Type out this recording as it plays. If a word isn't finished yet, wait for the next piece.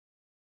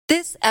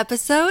This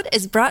episode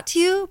is brought to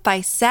you by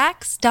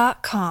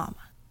Sax.com.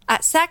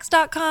 At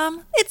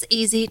Sax.com, it's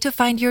easy to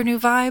find your new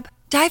vibe.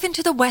 Dive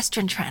into the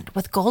Western trend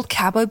with gold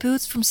cowboy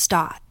boots from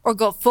Stott, or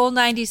go full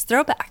 90s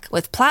throwback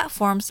with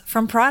platforms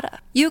from Prada.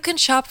 You can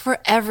shop for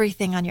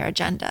everything on your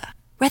agenda,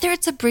 whether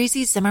it's a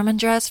breezy Zimmermann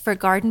dress for a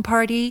garden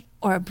party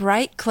or a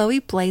bright Chloe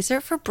blazer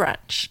for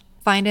brunch.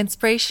 Find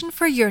inspiration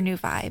for your new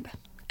vibe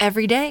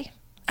every day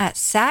at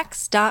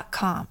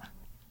Sax.com.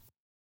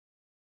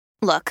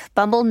 Look,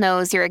 Bumble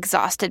knows you're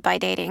exhausted by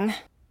dating.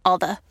 All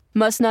the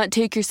must not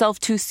take yourself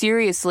too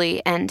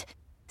seriously and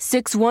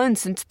 6'1"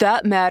 since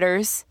that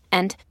matters.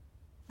 And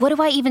what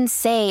do I even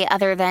say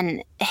other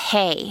than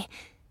hey?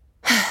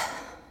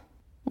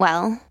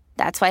 Well,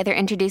 that's why they're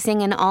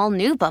introducing an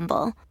all-new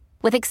Bumble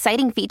with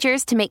exciting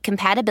features to make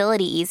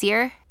compatibility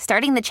easier,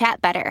 starting the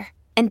chat better,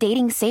 and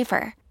dating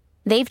safer.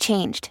 They've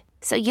changed,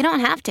 so you don't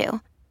have to.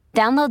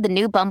 Download the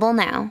new Bumble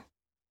now.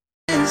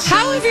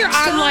 How have your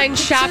online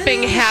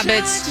shopping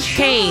habits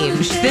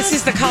changed? This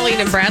is the Colleen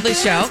and Bradley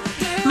Show.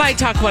 My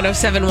Talk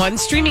 1071,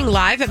 streaming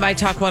live at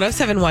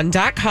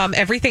mytalk1071.com.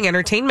 Everything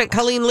Entertainment.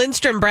 Colleen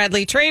Lindstrom,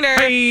 Bradley Trainer.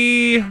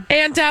 Hey.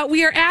 And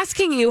we are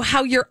asking you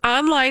how your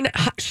online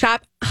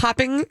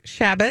hopping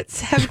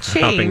habits have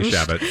changed.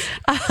 Hopping habits.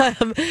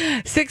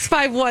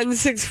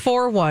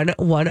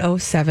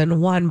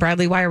 651-641-1071.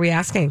 Bradley, why are we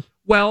asking?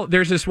 Well,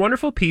 there's this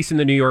wonderful piece in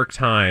the New York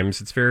Times.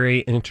 It's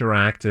very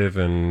interactive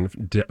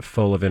and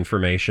full of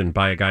information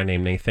by a guy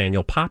named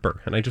Nathaniel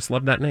Popper. And I just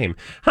love that name.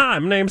 Hi,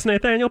 my name's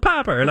Nathaniel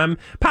Popper, and I'm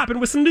popping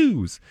with some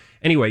news.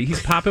 Anyway,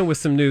 he's popping with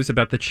some news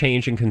about the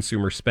change in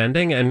consumer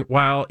spending. And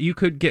while you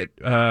could get,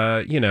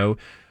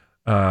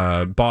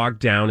 bogged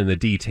down in the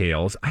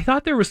details, I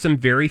thought there was some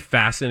very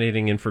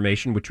fascinating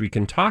information which we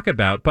can talk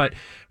about. But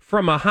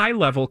from a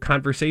high-level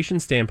conversation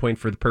standpoint,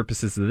 for the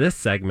purposes of this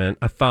segment,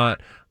 I thought,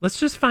 let's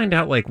just find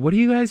out, like, what are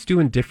you guys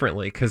doing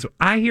differently? Because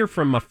I hear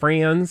from my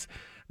friends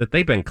that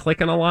they've been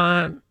clicking a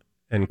lot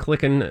and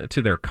clicking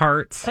to their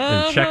carts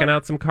and checking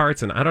out some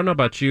carts. And I don't know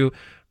about you,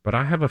 but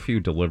I have a few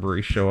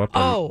deliveries show up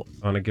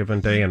on a given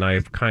day, and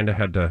I've kind of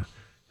had to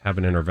have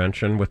an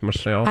intervention with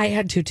myself. I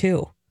had to,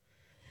 too.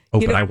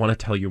 I want to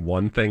tell you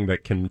one thing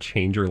that can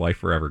change your life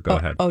forever. Go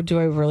ahead. Oh, do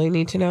I really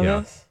need to know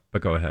this?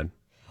 But go ahead.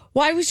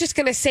 Well, I was just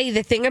going to say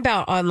the thing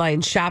about online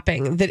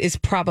shopping that is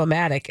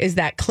problematic is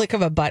that click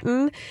of a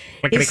button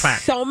is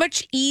so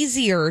much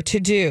easier to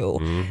do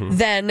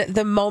than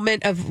the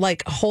moment of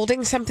like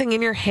holding something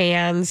in your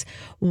hands,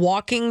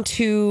 walking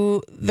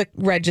to the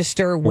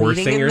register,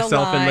 waiting in the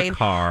yourself line. in the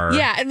car.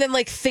 Yeah, and then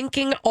like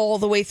thinking all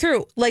the way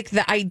through. Like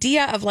the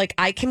idea of like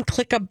I can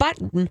click a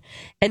button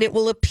and it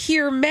will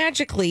appear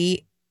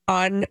magically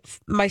on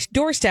my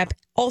doorstep.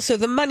 Also,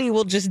 the money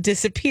will just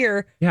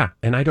disappear. Yeah,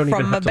 and I don't even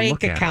have from to a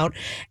look bank account,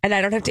 and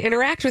I don't have to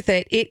interact with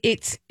it.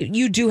 It's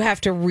you do have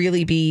to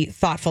really be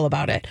thoughtful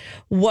about it.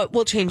 What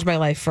will change my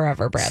life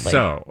forever, Bradley?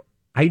 So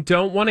I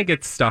don't want to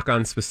get stuck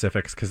on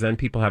specifics because then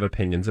people have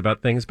opinions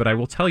about things. But I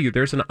will tell you,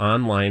 there's an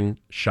online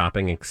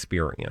shopping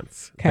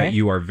experience that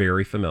you are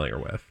very familiar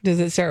with. Does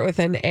it start with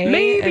an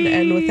A and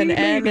end with an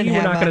N? Maybe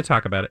we're not going to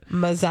talk about it.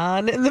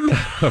 Amazon in the middle.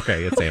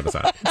 Okay, it's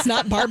Amazon. It's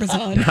not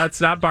Barbizon.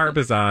 It's not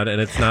Barbizon, and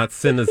it's not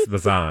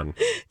Cinezazon.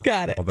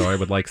 Got it. Although I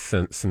would like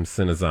some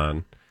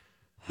Cinezon.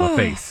 My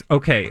face.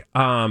 Okay,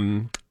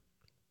 Amazon.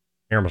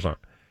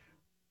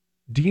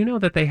 Do you know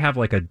that they have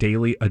like a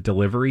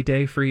delivery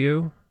day for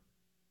you?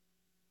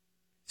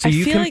 So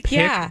you can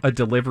pick a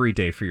delivery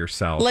day for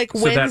yourself, like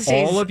so Wednesdays, that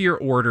all of your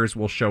orders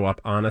will show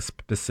up on a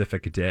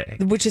specific day.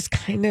 Which is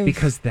kind of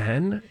because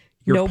then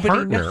your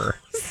partner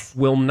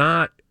will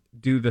not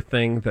do the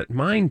thing that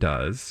mine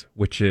does,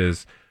 which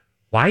is,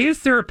 why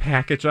is there a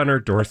package on our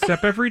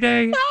doorstep every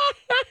day?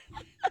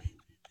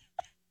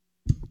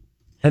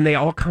 And they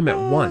all come at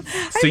once.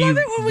 So you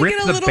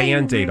rip the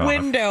Band-Aid off.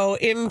 Window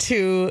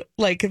into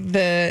like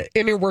the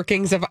inner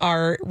workings of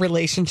our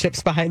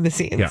relationships behind the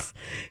scenes. Yeah.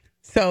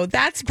 So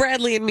that's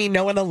Bradley and me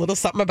knowing a little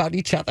something about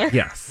each other.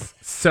 Yes.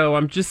 So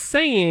I'm just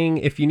saying,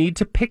 if you need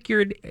to pick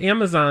your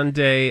Amazon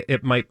day,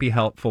 it might be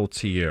helpful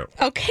to you.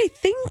 Okay,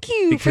 thank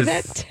you for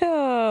that tip.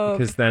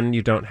 Because then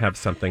you don't have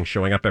something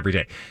showing up every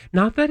day.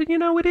 Not that,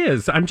 it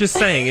is. I'm just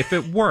saying, if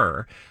it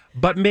were.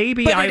 But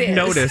maybe I've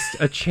noticed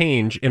a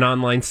change in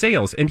online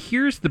sales. And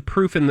here's the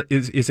proof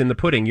is in the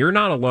pudding. You're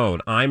not alone.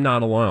 I'm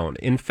not alone.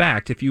 In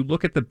fact, if you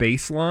look at the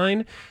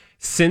baseline,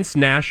 since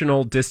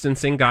national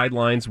distancing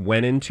guidelines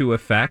went into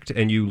effect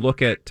and you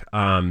look at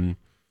online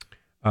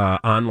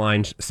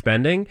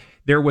spending,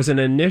 there was an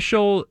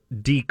initial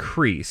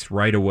decrease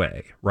right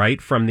away,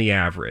 right, from the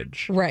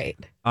average. Right.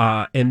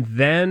 And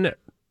then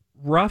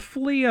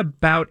roughly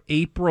about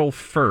April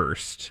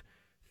 1st,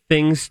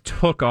 things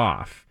took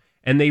off.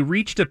 And they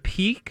reached a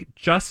peak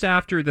just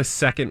after the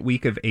second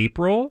week of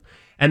April.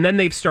 And then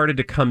they've started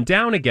to come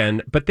down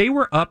again. But they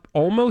were up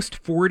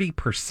almost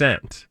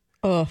 40%.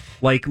 Ugh.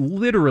 Like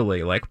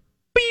literally, like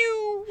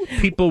pew!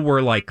 People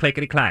were like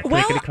clickety clack,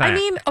 clickety clack. I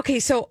mean,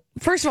 okay, so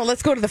first of all,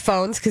 let's go to the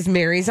phones because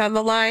Mary's on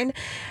the line.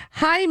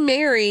 Hi,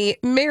 Mary.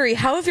 Mary,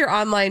 how have your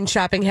online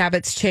shopping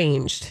habits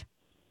changed?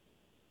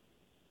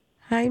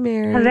 Hi,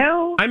 Mary.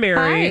 Hello. Hi,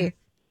 Mary. Hi.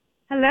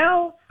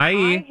 Hello. Hi.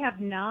 I have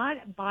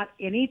not bought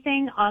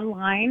anything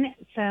online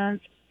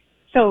since.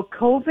 So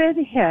COVID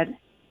hit.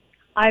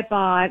 I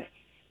bought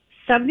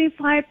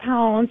 75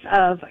 pounds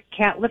of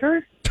cat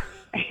litter,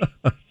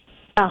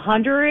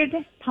 100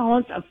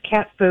 pounds of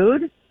cat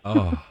food.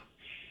 Oh.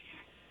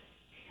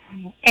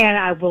 And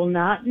I will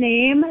not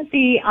name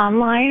the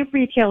online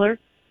retailer,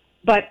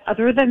 but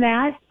other than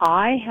that,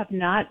 I have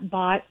not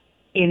bought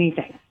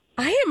anything.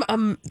 I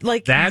am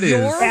That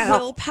your is-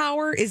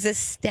 willpower is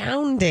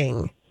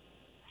astounding.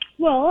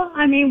 Well,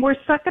 I mean,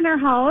 we're stuck in our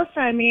house.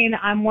 I mean,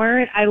 I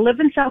live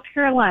in South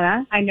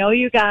Carolina. I know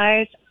you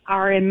guys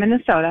are in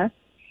Minnesota,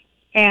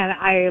 and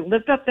I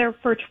lived up there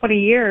for 20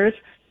 years.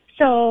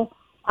 So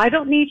I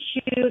don't need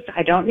shoes.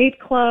 I don't need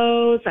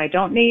clothes. I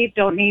don't need.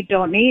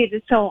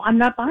 So I'm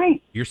not buying.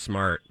 You're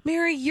smart.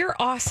 Mary, you're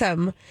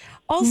awesome.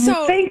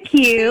 Also, Thank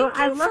you.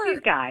 I love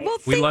you guys. Well,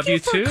 We thank love you you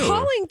for too.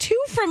 calling too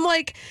from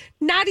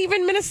not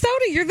even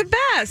Minnesota. You're the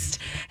best.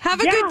 Have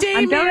a Yeah, good day,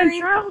 I'm down Mary.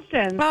 in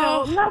Charleston.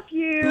 Oh, So love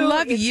you.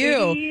 love It's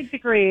you. 80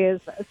 degrees.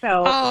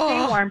 So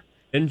stay warm.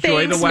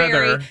 Enjoy Thanks, the weather.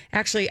 Mary.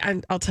 Actually,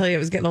 I'll tell you, it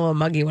was getting a little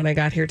muggy when I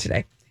got here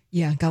today.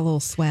 Yeah, got a little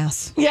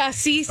swass. Yeah,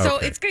 see, so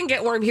Okay. it's going to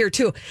get warm here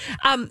too.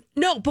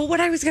 No, but what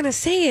I was going to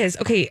say is,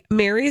 okay,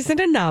 Mary is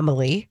an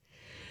anomaly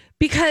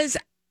because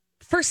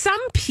for some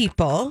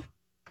people,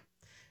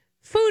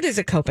 food is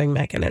a coping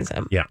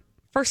mechanism. Yeah.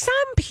 For some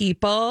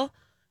people,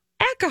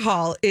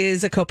 alcohol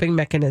is a coping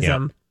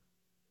mechanism.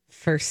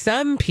 For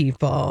some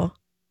people,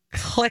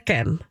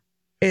 clicking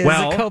is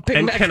a coping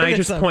and mechanism. can I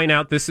just point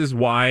out this is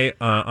why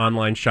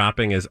online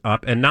shopping is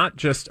up, and not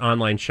just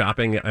online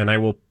shopping. And I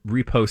will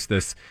repost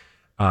this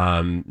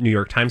New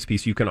York Times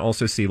piece. You can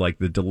also see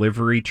the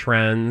delivery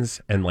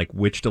trends and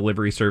which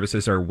delivery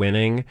services are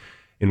winning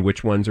and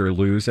which ones are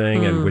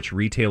losing and which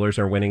retailers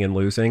are winning and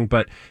losing.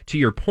 But to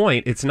your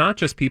point, it's not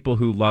just people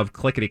who love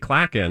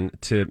clickety-clacking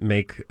to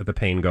make the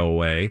pain go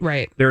away.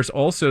 Right. There's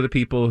also the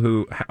people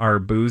who are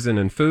boozing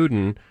and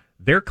fooding.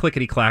 They're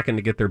clickety-clacking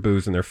to get their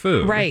booze and their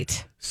food.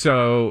 Right.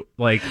 So,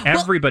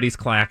 everybody's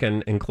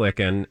clacking and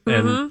clicking,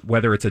 and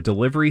whether it's a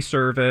delivery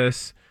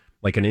service,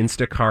 like an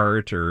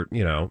Instacart or,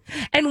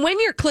 And when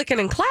you're clicking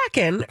and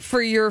clacking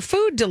for your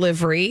food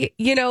delivery,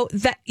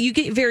 that you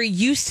get very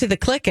used to the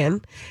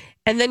clicking.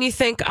 And then you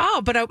think,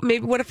 but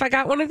maybe what if I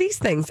got one of these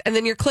things? And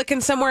then you're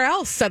clicking somewhere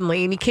else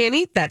suddenly and you can't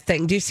eat that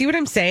thing. Do you see what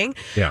I'm saying?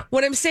 Yeah.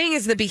 What I'm saying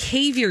is the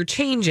behavior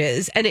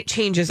changes and it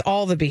changes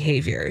all the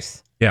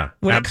behaviors. Yeah,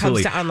 When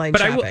absolutely. it comes to online but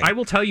shopping. I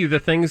will tell you the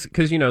things,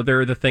 because, there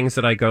are the things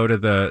that I go to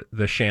the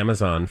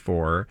Shamazon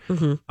for.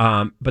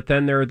 But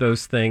then there are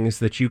those things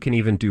that you can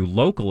even do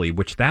locally,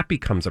 which that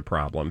becomes a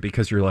problem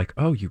because you're like,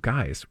 oh, you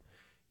guys,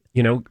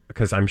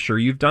 because I'm sure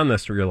you've done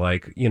this where you're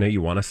like,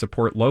 you want to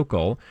support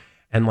local.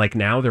 And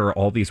now there are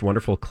all these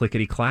wonderful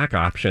clickety-clack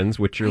options,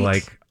 which you're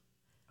like,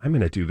 I'm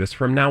going to do this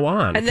from now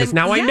on. And Because then-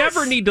 now I yes.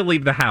 never need to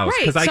leave the house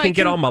because Right, I so can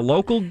get all my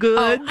local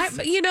goods.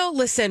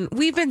 Listen,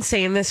 we've been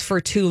saying this for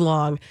too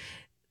long.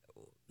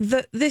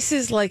 This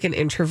is like an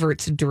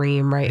introvert's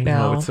dream right I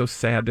now. know, it's so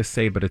sad to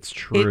say, but it's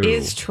true. It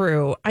is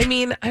true. I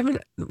mean, I'm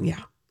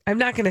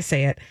not going to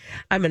say it.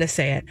 I'm going to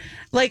say it.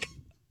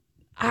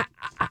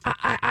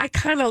 I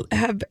kind of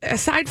have,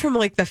 aside from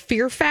the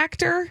fear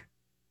factor,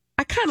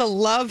 I kind of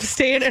love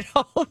staying at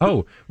home.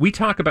 Oh,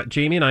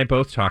 Jamie and I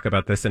both talk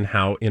about this and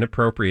how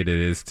inappropriate it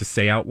is to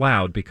say out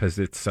loud because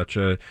it's such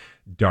a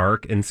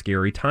dark and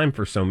scary time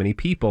for so many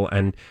people.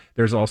 And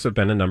there's also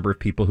been a number of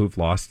people who've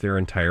lost their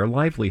entire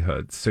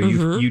livelihoods. So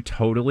you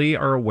totally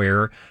are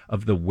aware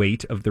of the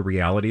weight of the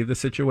reality of the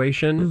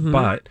situation.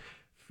 But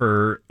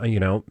for, I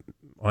don't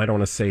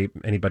want to say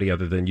anybody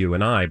other than you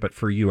and I, but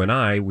for you and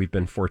I, we've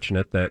been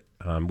fortunate that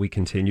we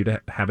continue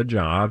to have a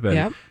job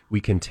and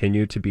we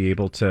continue to be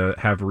able to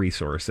have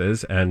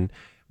resources. And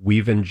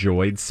we've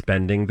enjoyed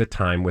spending the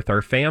time with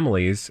our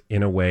families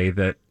in a way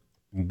that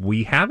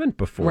we haven't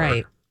before.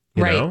 Right.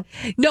 You right. know?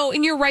 No,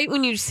 and you're right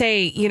when you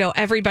say,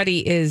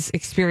 everybody is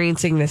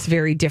experiencing this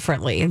very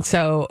differently. And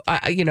so,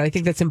 I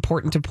think that's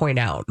important to point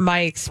out. My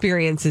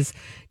experience is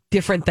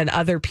different than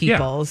other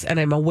people's, and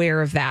I'm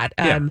aware of that.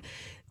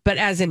 But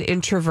as an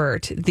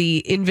introvert, the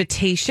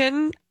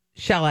invitation,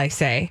 shall I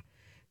say,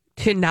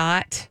 to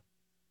not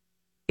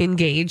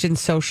engage in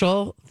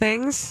social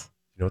things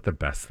You know what the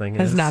best thing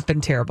has is? not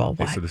been terrible.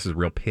 Okay, What? so this is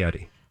real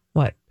petty.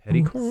 What?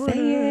 Petty corner.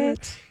 Say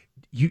it.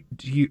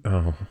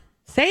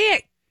 Say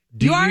it.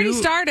 Do You already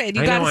started.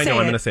 You got to say it. I know.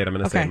 I'm going to say it. I'm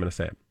going to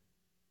say it.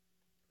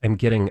 I'm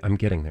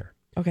getting there.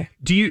 Okay.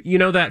 Do you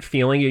know that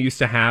feeling you used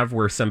to have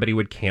where somebody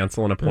would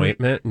cancel an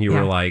appointment and you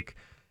were like,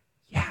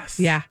 yes.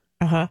 Yeah.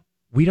 Uh-huh.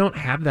 We don't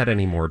have that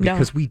anymore No.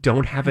 because we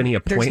don't have any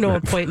appointments. There's no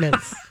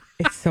appointments.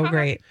 It's so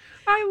great.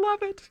 I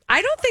love it.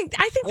 I think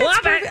that's Love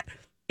it. perfect.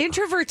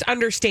 Introverts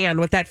understand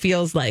what that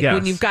feels like Yes.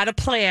 when you've got a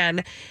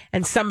plan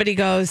and somebody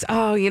goes,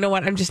 oh, you know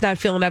what? I'm just not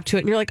feeling up to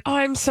it. And you're like, oh,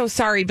 I'm so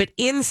sorry. But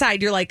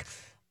inside you're like,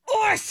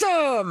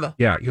 awesome.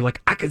 Yeah, you're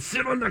like, I can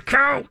sit on the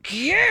couch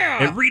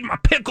Yeah. and read my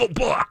pickle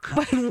book.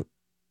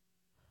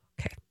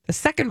 Okay. The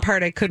second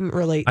part I couldn't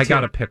relate I to.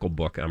 got a pickle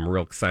book. I'm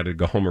real excited to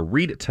go home and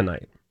read it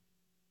tonight.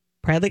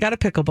 Bradley got a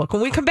pickle book.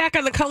 When we come back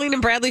on the Colleen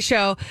and Bradley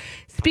show,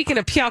 speaking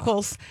of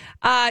pickles,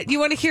 you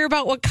want to hear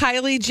about what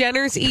Kylie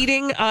Jenner's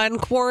eating on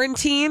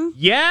quarantine?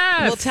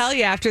 Yes. We'll tell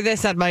you after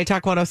this on My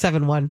Talk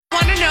 107.1. Want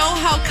to know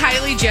how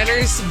Kylie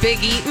Jenner's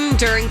big eating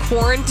during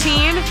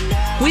quarantine?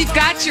 We've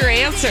got your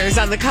answers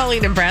on the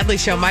Colleen and Bradley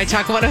show, My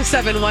Talk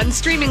 107.1,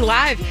 streaming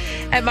live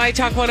at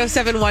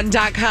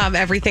MyTalk1071.com.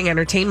 Everything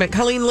Entertainment.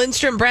 Colleen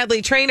Lindstrom,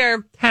 Bradley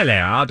Trainer.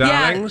 Hello,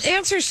 darlings. Yeah,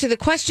 answers to the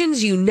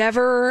questions you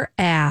never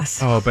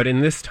asked. Oh, but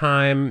in this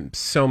time,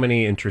 so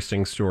many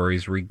interesting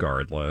stories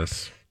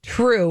regardless.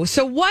 True.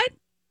 So what,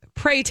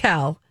 pray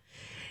tell,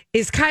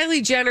 is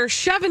Kylie Jenner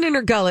shoving in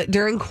her gullet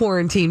during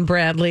quarantine,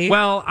 Bradley?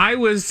 Well, I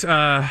was,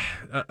 a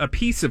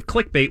piece of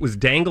clickbait was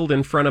dangled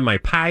in front of my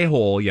pie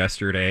hole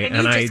yesterday.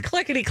 And you just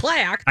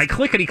clickety-clacked. I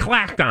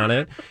clickety-clacked on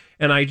it,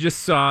 and I just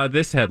saw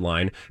this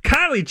headline,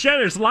 Kylie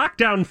Jenner's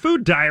lockdown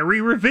food diary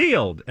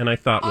revealed. And I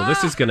thought, well,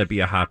 this is going to be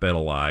a hotbed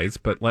of lies,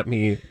 but let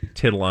me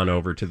tittle on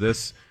over to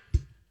this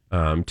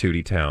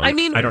Tootie Town. I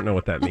mean, I don't know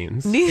what that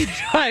means. Neither do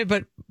I,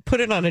 but put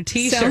it on a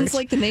T-shirt. Sounds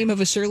like the name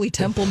of a Shirley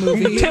Temple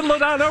movie. Tittle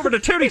it on over to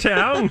Tootie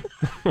Town.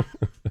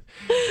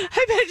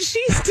 I bet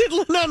she's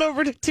diddling on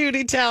over to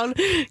Tootie Town,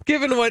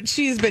 given what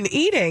she's been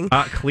eating.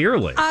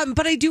 Clearly.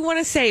 But I do want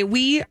to say,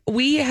 we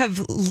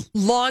have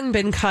long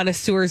been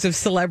connoisseurs of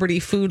celebrity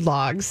food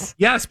logs.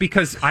 Yes,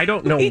 because I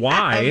don't know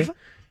why,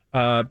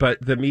 but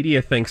the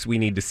media thinks we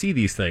need to see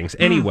these things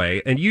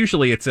anyway. And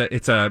usually it's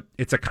a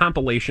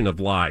compilation of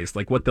lies.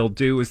 Like what they'll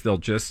do is they'll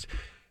just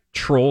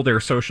troll their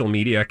social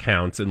media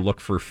accounts and look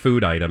for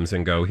food items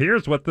and go,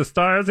 here's what the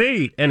stars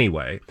eat.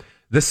 Anyway,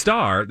 the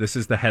Star, this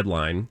is the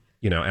headline,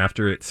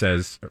 after it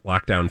says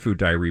lockdown food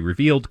diary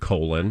revealed,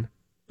 pun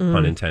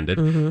intended.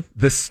 Mm-hmm.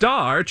 The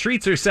Star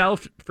treats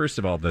herself, first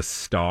of all, the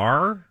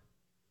Star?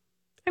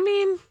 I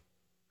mean,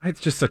 it's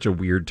just such a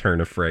weird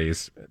turn of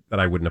phrase that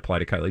I wouldn't apply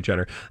to Kylie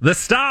Jenner. The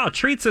Star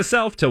treats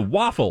herself to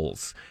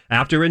waffles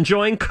after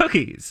enjoying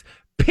cookies,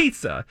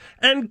 pizza,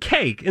 and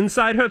cake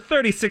inside her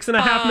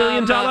 $36.5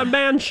 million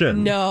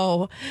mansion.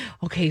 No.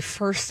 Okay,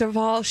 first of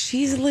all,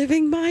 she's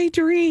living my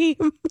dream.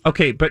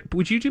 Okay, but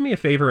would you do me a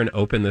favor and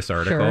open this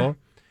article? Sure.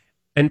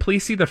 And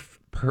please see the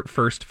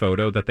first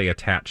photo that they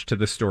attached to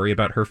the story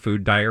about her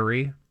food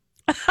diary.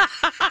 Okay,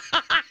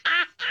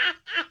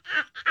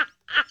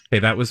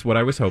 that was what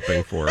I was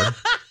hoping for. Can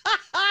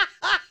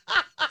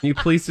you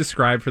please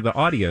describe for the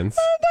audience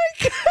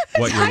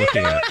what you're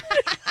looking at?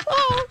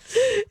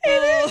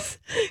 It is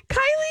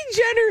Kylie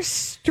Jenner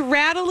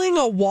straddling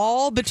a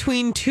wall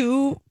between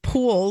two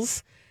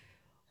pools,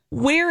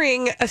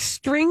 wearing a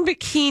string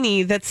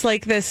bikini that's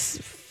like this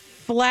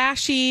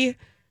flashy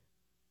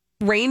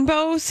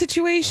rainbow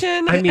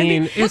situation. I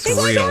mean it's real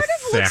sort of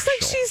sexual. looks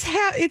like she's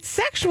it's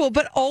sexual,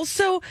 but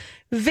also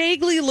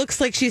vaguely looks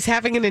like she's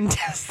having an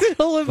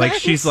intestinal event. Like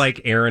she's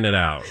like airing it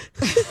out.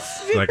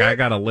 Like I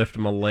gotta lift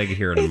my leg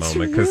here in a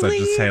moment because I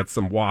just had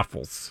some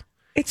waffles.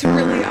 It's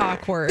really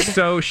awkward.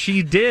 So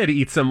she did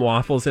eat some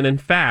waffles, and in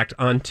fact,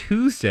 on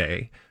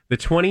Tuesday, the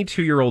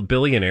 22-year-old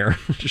billionaire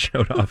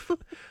showed off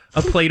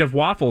a plate of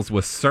waffles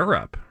with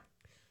syrup.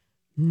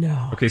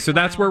 No. Okay, so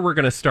that's where we're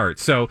going to start.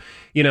 So,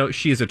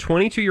 she's a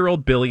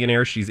 22-year-old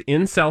billionaire. She's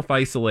in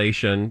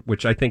self-isolation,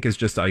 which I think is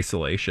just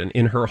isolation,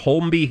 in her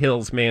Holmby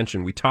Hills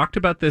mansion. We talked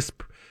about this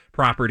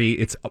property.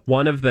 It's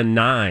one of the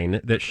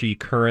 9 that she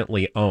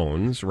currently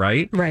owns,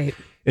 right? Right.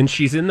 And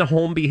she's in the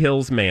Holmby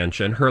Hills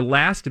mansion. Her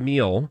last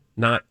meal,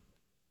 not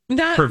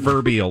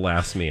proverbial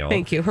last meal.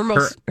 Thank you.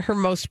 Her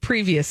most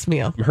previous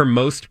meal. Her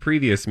most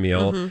previous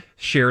meal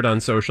shared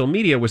on social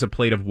media was a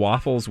plate of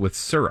waffles with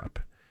syrup.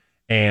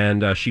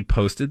 And she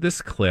posted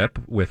this clip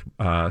with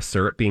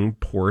syrup being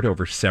poured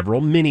over several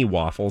mini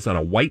waffles on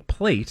a white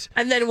plate.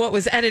 And then what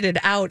was edited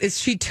out is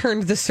she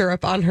turned the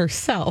syrup on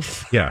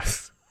herself.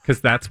 Yes, because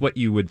that's what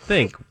you would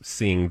think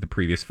seeing the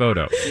previous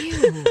photo.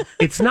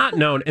 It's not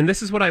known, and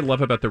this is what I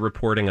love about the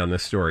reporting on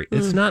this story.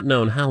 It's not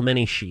known how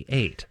many she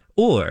ate,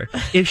 or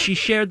if she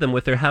shared them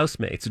with her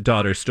housemates,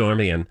 daughter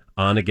Stormy and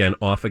on-again,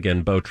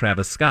 off-again Beau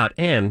Travis Scott,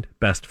 and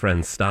best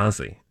friend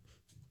Stasi.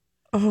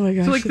 Oh my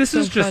gosh! So this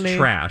is just funny.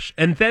 trash.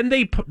 And then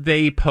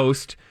they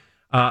post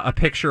a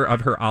picture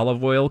of her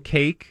olive oil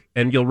cake,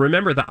 and you'll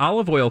remember the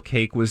olive oil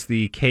cake was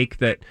the cake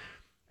that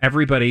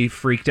everybody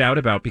freaked out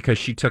about because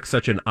she took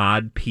such an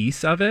odd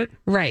piece of it.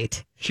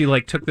 Right. She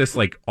took this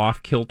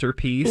off kilter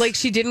piece. Like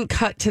she didn't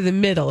cut to the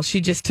middle.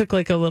 She just took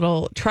a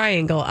little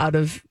triangle out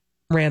of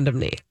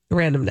randomness.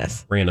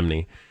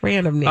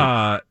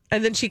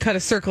 And then she cut a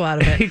circle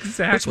out of it.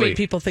 Exactly. Which made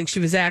people think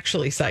she was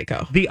actually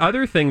psycho. The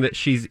other thing that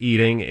she's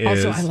eating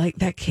is... Also, I like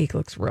that cake.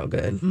 Looks real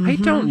good. I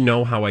don't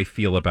know how I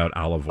feel about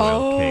olive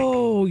oil cake.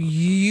 Oh,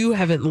 you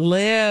haven't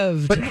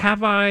lived. But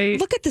have I...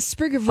 Look at the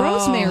sprig of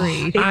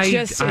rosemary.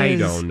 I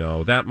don't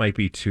know. That might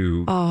be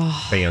too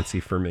fancy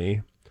for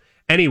me.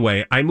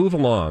 Anyway, I move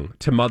along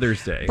to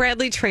Mother's Day.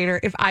 Bradley Trainer,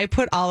 if I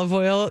put olive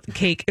oil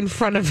cake in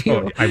front of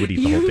you... I would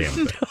eat the whole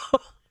damn thing.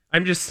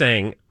 I'm just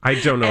saying, I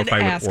don't know if I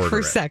would ask order for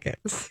it.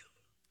 seconds.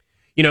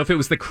 If it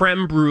was the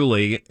creme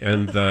brulee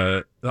and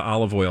the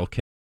olive oil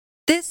cake.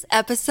 This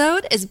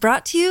episode is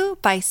brought to you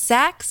by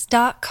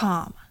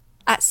Sax.com.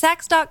 At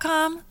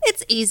Sax.com,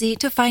 it's easy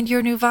to find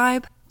your new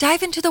vibe.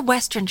 Dive into the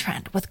Western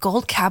trend with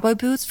gold cowboy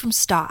boots from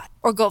Stott,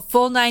 or go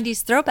full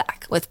 90s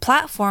throwback with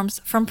platforms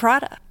from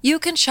Prada. You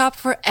can shop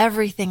for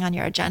everything on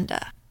your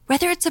agenda,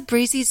 whether it's a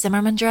breezy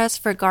Zimmermann dress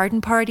for a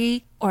garden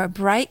party or a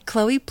bright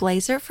Chloe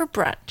blazer for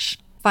brunch.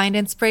 Find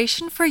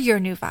inspiration for your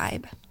new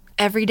vibe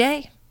every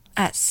day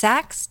at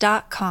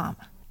Sax.com.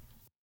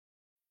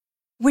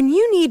 When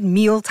you need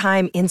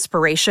mealtime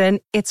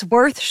inspiration, it's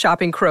worth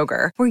shopping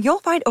Kroger, where you'll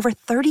find over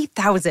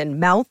 30,000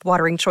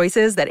 mouth-watering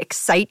choices that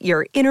excite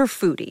your inner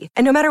foodie.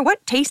 And no matter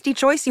what tasty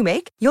choice you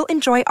make, you'll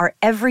enjoy our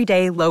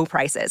everyday low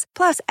prices,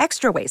 plus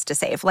extra ways to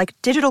save, like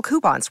digital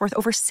coupons worth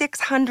over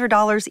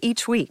 $600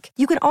 each week.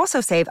 You can also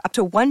save up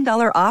to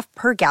 $1 off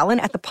per gallon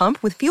at the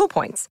pump with fuel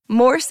points.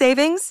 More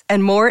savings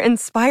and more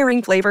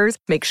inspiring flavors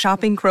make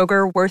shopping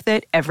Kroger worth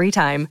it every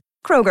time.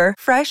 Kroger,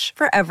 fresh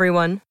for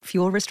everyone.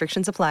 Fuel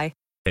restrictions apply.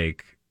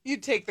 You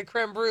take the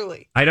creme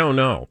brulee. I don't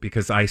know,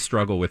 because I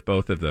struggle with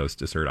both of those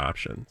dessert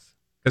options.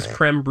 Because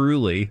creme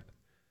brulee,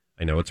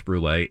 I know it's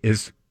brulee,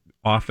 is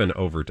often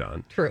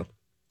overdone. True.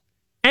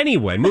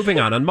 Anyway, moving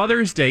on. On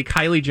Mother's Day,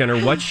 Kylie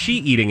Jenner, what's she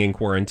eating in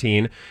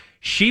quarantine?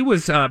 She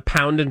was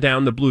pounding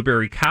down the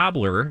blueberry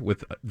cobbler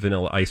with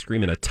vanilla ice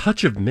cream and a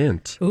touch of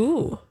mint.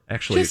 Ooh.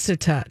 Actually, just a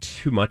touch.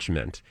 Too much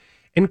mint.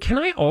 And can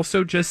I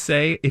also just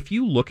say, if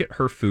you look at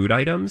her food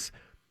items,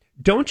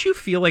 don't you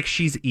feel like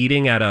she's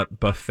eating at a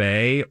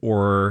buffet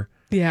or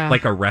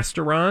like a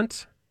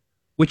restaurant?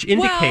 Which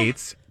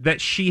indicates that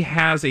she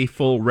has a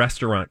full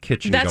restaurant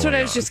kitchen. That's what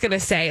I was just going to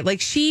say. Like,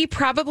 she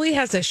probably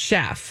has a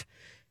chef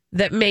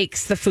that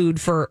makes the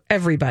food for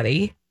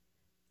everybody.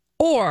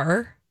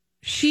 Or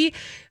she...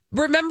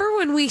 Remember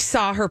when we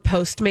saw her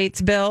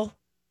Postmates bill?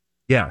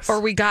 Yes.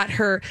 Or we got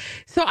her...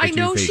 So I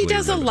know she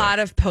does a lot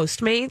of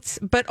Postmates,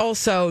 but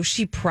also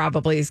she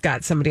probably has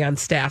got somebody on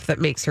staff that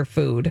makes her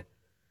food.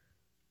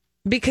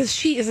 Because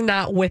she is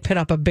not whipping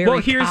up a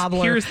berry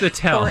cobbler here's the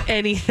tell. Or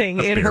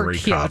anything in her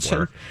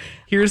kitchen.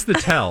 Here's the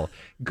tell.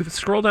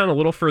 Scroll down a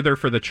little further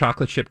for the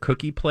chocolate chip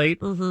cookie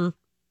plate. Mm-hmm.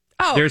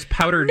 Oh, there's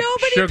powdered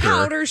sugar. Nobody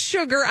powders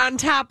sugar on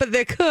top of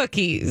the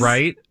cookies.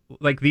 Right?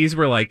 Like these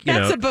were like,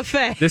 That's a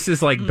buffet. This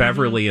is like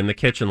Beverly in the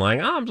kitchen like,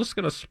 I'm just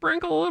going to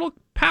sprinkle a little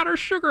powdered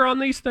sugar on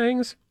these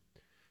things.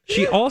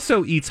 She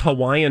also eats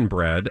Hawaiian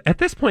bread. At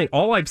this point,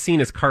 all I've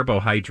seen is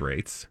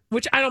carbohydrates.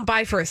 Which I don't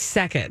buy for a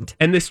second.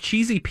 And this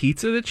cheesy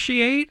pizza that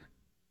she ate,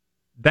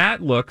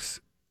 that looks...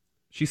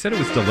 She said it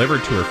was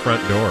delivered to her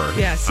front door.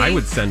 Yeah, see? I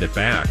would send it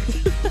back.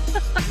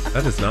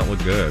 That does not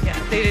look good.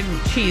 Yeah, they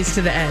didn't cheese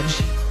to the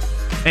edge.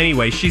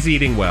 Anyway, she's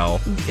eating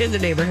well. In the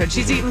neighborhood.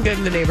 She's eating good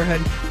in the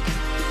neighborhood.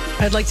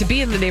 I'd like to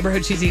be in the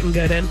neighborhood she's eating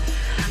good in.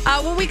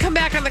 When we come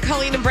back on the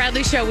Colleen and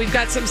Bradley Show, we've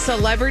got some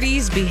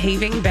celebrities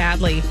behaving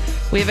badly.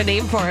 We have a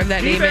name for him.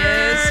 That name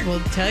is...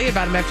 We'll tell you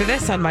about him after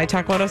this on My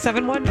Talk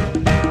 1071.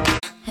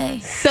 Hey.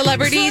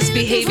 Celebrities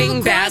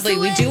behaving badly.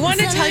 We do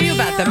want to tell you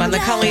about them on the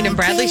Colleen and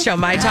Bradley Show,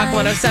 My Talk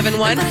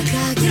 1071.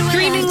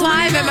 Streaming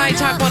live at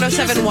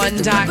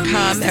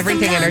MyTalk1071.com.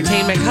 Everything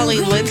Entertainment.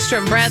 Colleen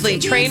Lindstrom, Bradley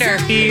Trainer.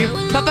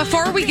 But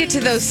before we get to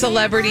those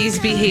celebrities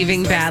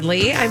behaving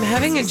badly, I'm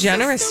having a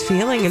generous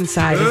feeling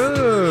inside.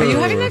 Ooh. Are you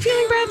having that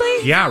feeling,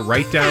 Bradley? Yeah,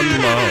 right down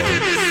low.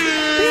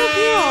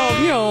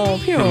 Pew,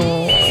 pew, pew.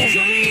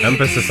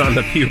 Emphasis on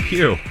the pew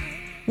pew.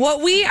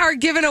 What we are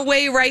giving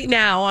away right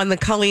now on the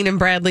Colleen and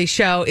Bradley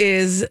Show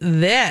is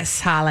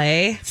this,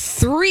 Holly.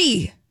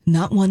 3,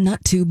 not 1,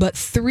 not 2, but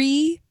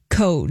 3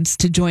 codes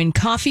to join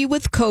Coffee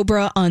with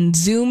Cobra on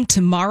Zoom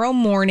tomorrow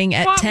morning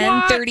at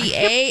 10:30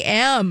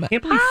 a.m. I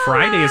can't believe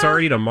Friday is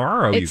already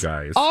tomorrow, you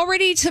guys.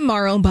 Already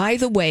tomorrow. By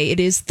the way, it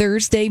is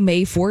Thursday,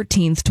 May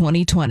 14th,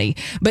 2020.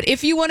 But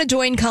if you want to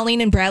join Colleen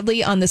and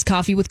Bradley on this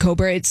Coffee with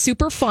Cobra, it's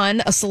super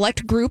fun. A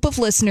select group of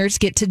listeners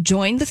get to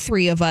join the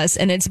 3 of us,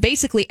 and it's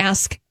basically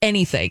ask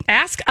anything.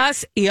 Ask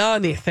us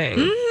anything.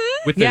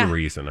 Mm-hmm. Within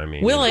reason, I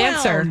mean. We'll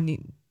answer.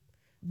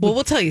 Well,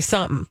 we'll tell you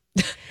something.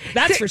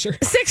 That's for sure.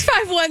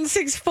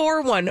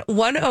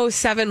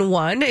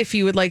 651-641-1071 if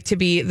you would like to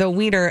be the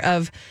winner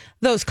of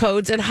those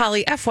codes. And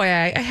Holly,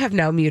 FYI, I have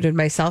now muted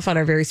myself on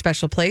our very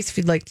special place if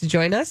you'd like to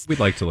join us. We'd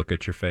like to look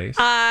at your face.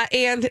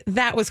 And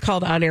that was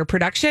called On Air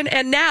Production.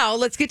 And now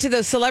let's get to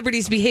those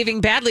celebrities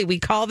behaving badly. We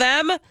call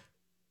them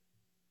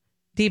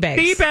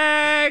D-bags.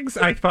 D-bags!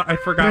 I forgot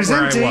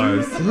where I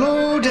was.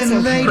 Lord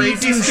and Lady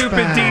crazy,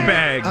 stupid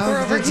D-bags.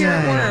 We're over here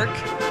at work.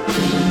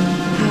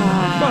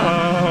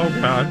 Oh,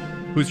 God.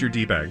 Who's your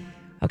D-bag?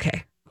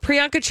 Okay.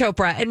 Priyanka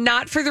Chopra. And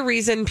not for the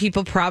reason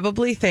people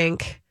probably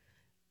think.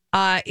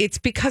 It's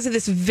because of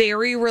this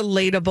very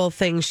relatable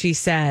thing she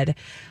said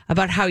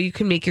about how you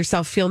can make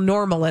yourself feel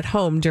normal at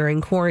home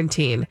during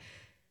quarantine.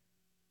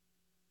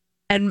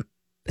 And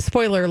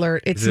spoiler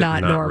alert, it's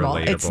not normal.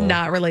 Relatable? It's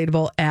not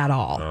relatable at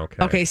all.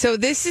 Okay, so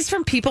this is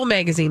from People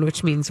Magazine,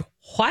 which means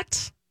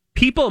what?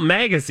 People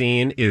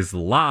Magazine is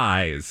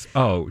lies.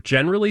 Oh,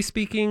 generally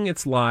speaking,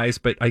 it's lies,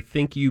 but I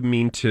think you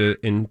mean to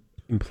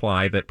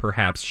imply that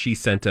perhaps she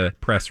sent a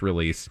press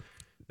release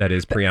That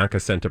is, Priyanka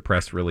sent a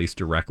press release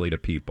directly to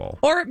People.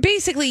 Or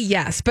basically,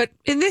 yes. But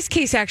in this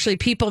case, actually,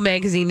 People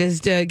magazine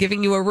is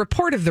giving you a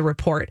report of the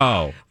report.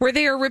 Oh. Where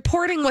they are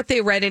reporting what they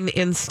read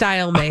in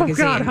Style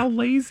magazine. Oh, God, how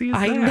lazy is that?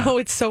 I know,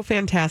 it's so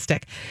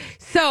fantastic.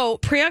 So,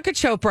 Priyanka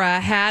Chopra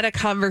had a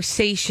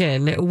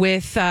conversation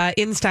with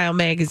In Style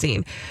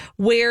magazine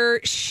where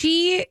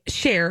she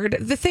shared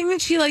the thing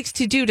that she likes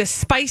to do to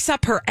spice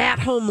up her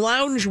at-home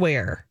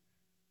loungewear.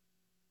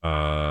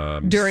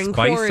 During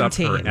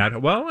quarantine.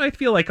 Well, I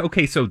feel like,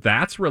 okay, so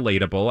that's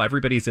relatable.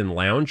 Everybody's in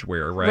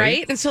loungewear, right?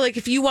 Right. And so, like,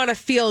 if you want to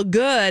feel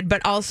good, but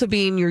also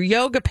be in your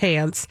yoga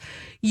pants,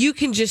 you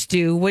can just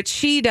do what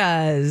she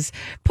does.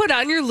 Put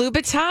on your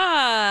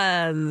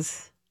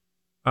Louboutins.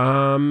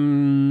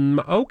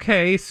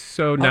 Okay,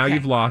 so now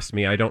you've lost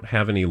me. I don't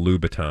have any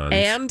Louboutins.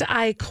 And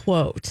I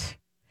quote,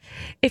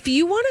 if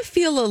you want to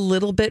feel a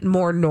little bit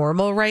more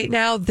normal right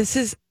now, this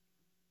is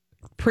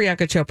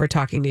Priyanka Chopra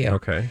talking to you.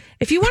 Okay.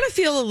 If you want to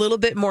feel a little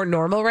bit more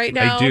normal right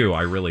now. I do.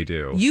 I really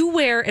do. You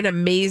wear an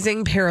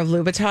amazing pair of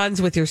Louboutins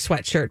with your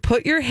sweatshirt.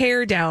 Put your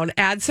hair down,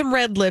 add some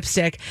red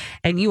lipstick,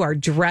 and you are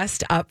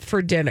dressed up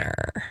for dinner.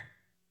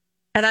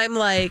 And I'm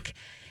like,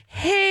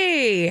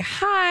 hey,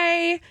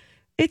 hi.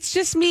 It's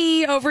just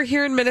me over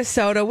here in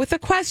Minnesota with a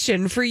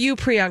question for you,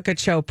 Priyanka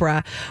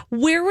Chopra.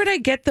 Where would I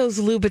get those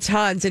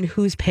Louboutins and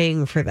who's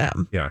paying for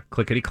them? Yeah.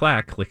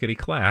 Clickety-clack,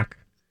 clickety-clack.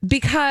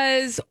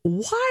 Because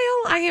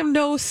while I am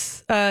no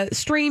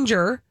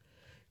stranger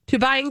to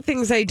buying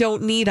things I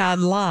don't need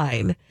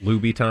online,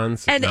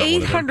 Louboutins, an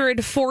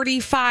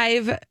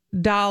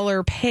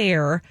 $845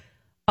 pair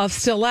of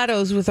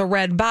stilettos with a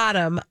red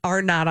bottom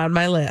are not on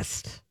my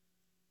list.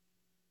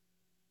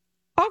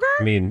 Okay.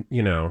 I mean,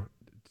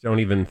 don't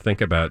even think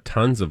about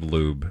tons of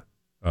lube.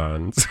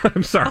 I'm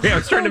sorry. I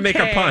was trying to make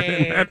a pun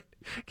and that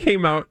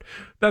came out.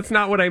 That's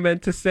not what I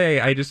meant to say.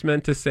 I just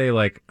meant to say,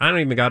 like, I don't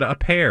even got a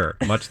pair,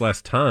 much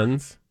less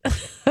tons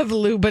of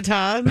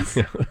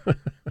Louboutins.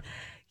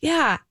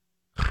 Yeah.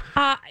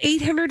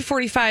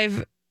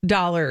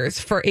 $845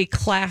 for a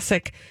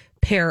classic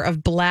pair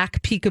of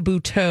black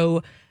peekaboo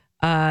toe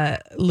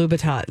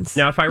Louboutins.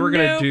 Now, if I were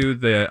going to do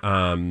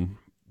the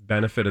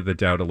benefit of the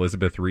doubt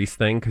Elizabeth Reese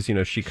thing, because,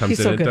 she comes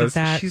in and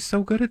does. She's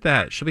so good at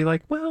that. She'll be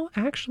like, well,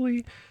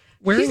 actually,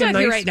 she's not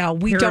here right now.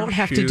 We don't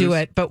have to do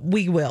it, but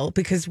we will,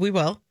 because we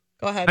will.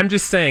 Go ahead. I'm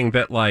just saying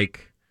that,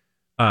 like,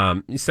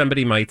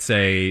 somebody might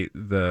say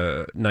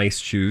the nice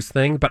shoes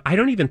thing, but I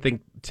don't even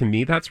think, to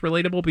me, that's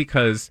relatable,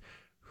 because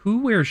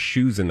who wears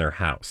shoes in their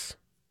house?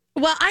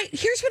 Well,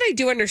 here's what I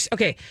do understand.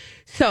 Okay,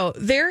 so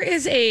there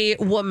is a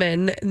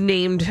woman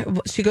named,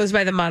 she goes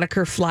by the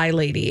moniker Fly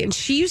Lady, and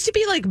she used to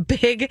be, like,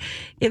 big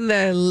in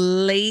the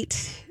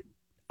late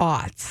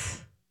aughts.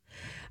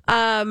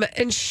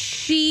 And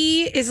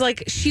she is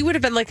like, she would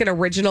have been like an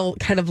original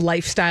kind of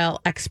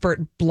lifestyle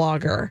expert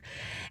blogger.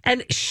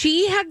 And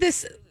she had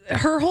this,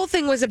 her whole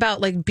thing was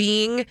about like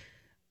being,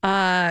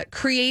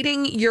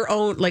 creating your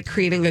own, like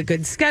creating a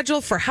good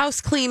schedule for house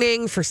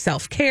cleaning, for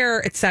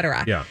self-care,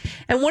 etc. Yeah.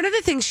 And one of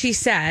the things she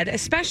said,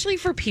 especially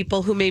for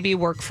people who maybe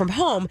work from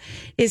home,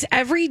 is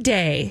every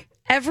day,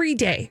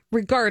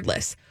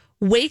 regardless,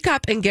 wake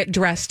up and get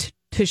dressed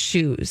to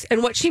shoes.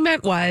 And what she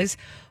meant was,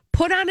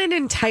 put on an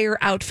entire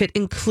outfit,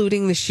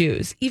 including the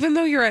shoes. Even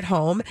though you're at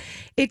home,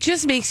 it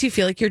just makes you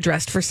feel like you're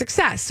dressed for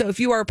success. So if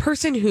you are a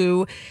person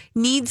who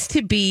needs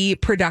to be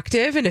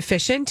productive and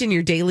efficient in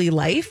your daily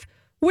life,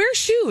 wear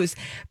shoes.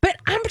 But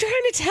I'm trying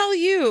to tell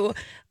you,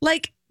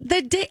 like,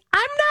 the day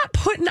I'm not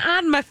putting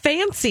on my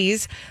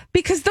fancies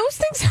because those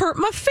things hurt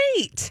my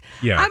feet.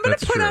 Yeah, I'm going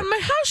to put on my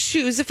house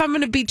shoes if I'm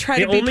going to try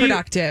to be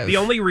productive. The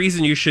only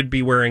reason you should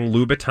be wearing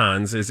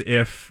Louboutins is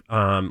if,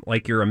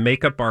 like, you're a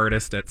makeup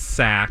artist at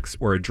Saks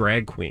or a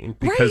drag queen,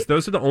 because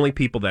those are the only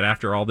people that,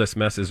 after all this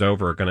mess is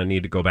over, are going to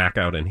need to go back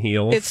out in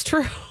heels. It's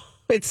true.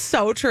 It's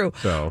so true.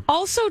 So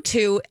also,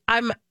 too,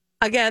 I'm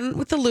again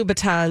with the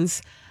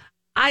Louboutins.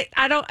 I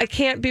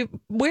can't be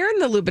wearing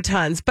the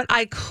Louboutins, but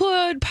I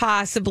could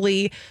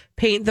possibly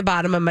paint the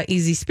bottom of my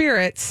Easy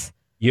Spirits.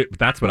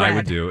 That's what I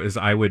would do, is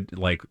I would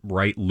like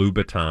write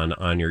Louboutin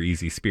on your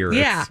Easy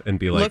Spirits and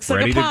be like, looks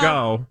ready like to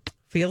go.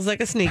 Feels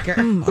like a sneaker.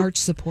 Arch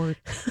support.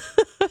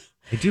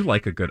 I do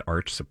like a good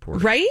arch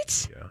support.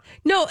 Right? Yeah.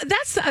 No,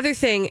 that's the other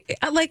thing.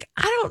 Like,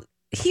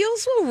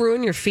 heels will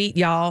ruin your feet,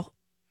 y'all.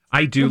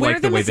 I do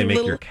like the way they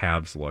make your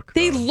calves look.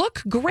 They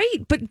look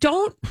great, but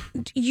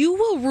you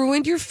will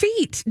ruin your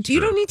feet. You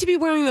don't need to be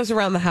wearing those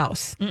around the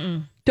house.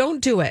 Mm-mm.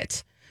 Don't do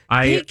it.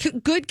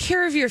 Take good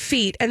care of your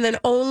feet and then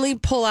only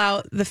pull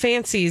out the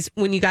fancies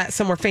when you got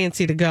somewhere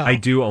fancy to go. I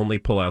do only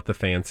pull out the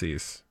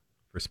fancies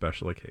for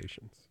special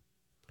occasions.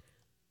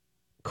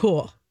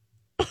 Cool.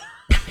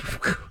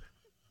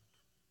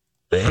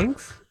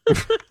 Thanks.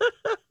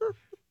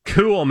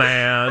 Cool,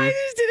 man. I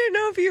just didn't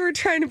know if you were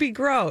trying to be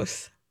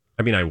gross.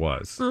 I mean, I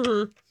was.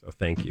 Mm-hmm. So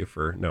thank you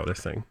for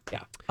noticing.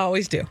 Yeah,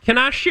 always do. Can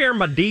I share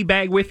my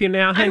D-bag with you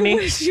now, honey? I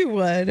wish you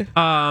would.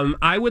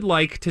 I would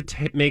like to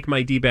make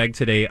my D-bag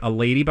today a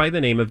lady by the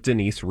name of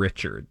Denise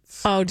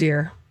Richards. Oh,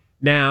 dear.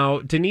 Now,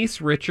 Denise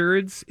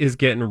Richards is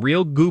getting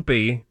real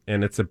goopy,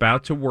 and it's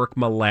about to work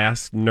my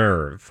last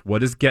nerve. What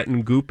does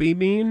getting goopy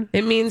mean?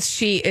 It means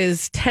she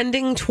is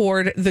tending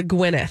toward the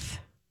Gwyneth.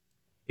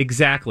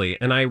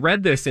 Exactly. And I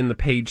read this in the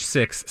page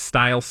 6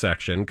 style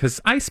section because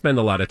I spend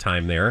a lot of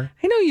time there.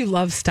 I know you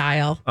love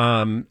style.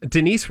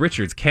 Denise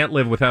Richards can't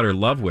live without her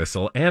love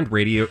whistle and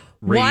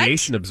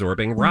radiation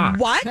absorbing rocks.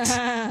 What?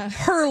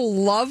 Her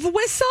love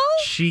whistle?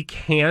 She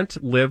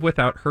can't live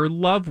without her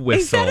love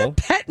whistle. Is that a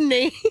pet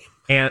name?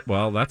 And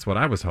well, that's what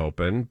I was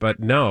hoping, but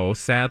no,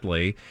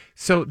 sadly.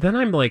 So then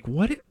I'm like,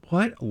 what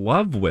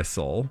love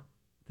whistle?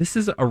 This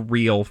is a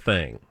real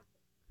thing.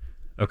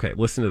 Okay,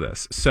 listen to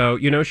this. So,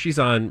 she's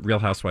on Real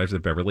Housewives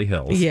of Beverly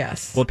Hills.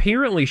 Yes. Well,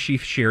 apparently she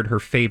shared her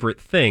favorite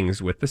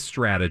things with the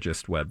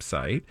Strategist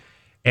website.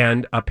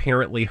 And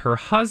apparently her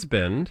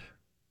husband,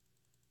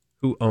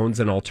 who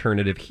owns an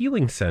alternative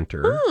healing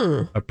center,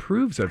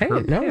 approves of her I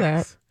didn't know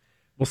that.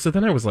 Well, so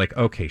then I was like,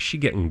 okay, she's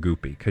getting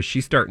goopy because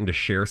she's starting to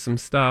share some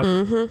stuff.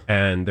 Mm-hmm.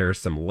 And there's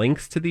some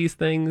links to these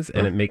things.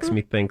 And it makes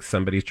me think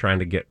somebody's trying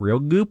to get real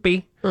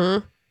goopy.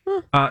 Mm-hmm.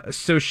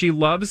 So she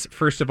loves,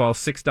 first of all,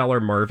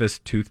 $6 Marvis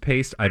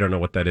toothpaste. I don't know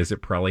what that is.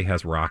 It probably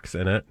has rocks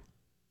in it.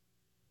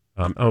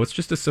 It's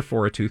just a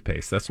Sephora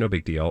toothpaste. That's no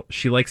big deal.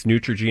 She likes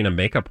Neutrogena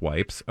makeup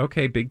wipes.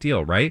 Okay, big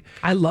deal, right?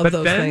 I love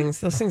those things.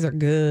 Those things are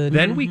good.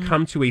 Then we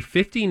come to a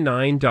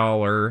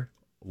 $59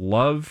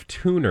 Love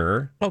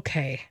Tuner.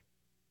 Okay.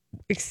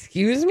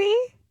 Excuse me?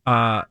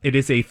 It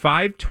is a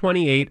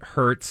 528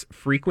 hertz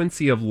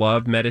frequency of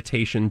love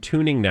meditation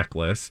tuning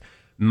necklace.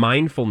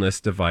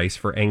 Mindfulness device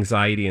for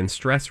anxiety and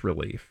stress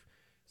relief.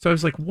 So I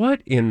was like,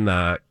 what in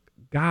the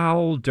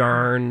gall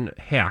darn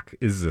heck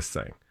is this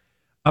thing?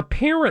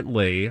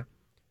 Apparently,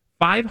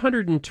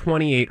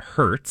 528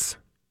 hertz.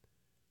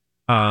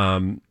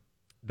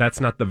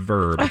 That's not the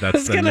verb.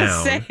 That's the noun. I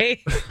was going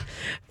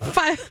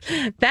to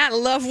say, that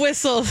love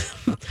whistle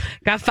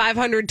got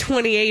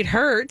 528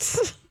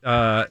 hertz.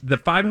 The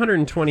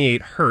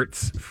 528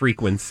 hertz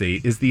frequency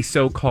is the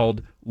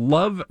so-called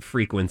love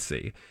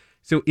frequency.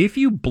 So if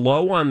you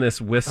blow on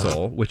this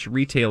whistle, which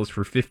retails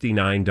for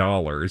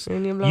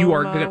 $59,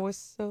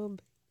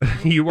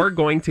 you are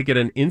going to get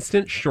an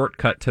instant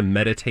shortcut to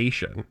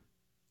meditation.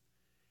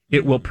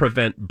 It will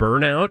prevent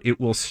burnout. It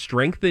will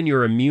strengthen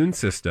your immune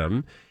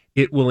system.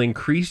 It will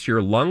increase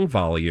your lung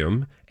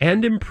volume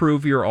and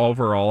improve your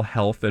overall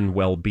health and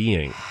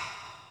well-being.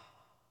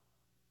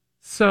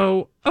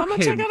 So, okay. How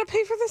much I gotta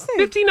pay for this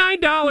thing?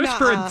 $59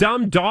 for a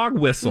dumb dog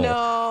whistle.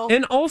 No.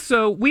 And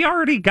also, we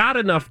already got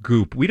enough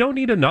goop. We don't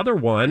need another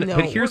one. No,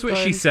 but here's what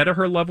she said of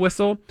her love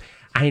whistle.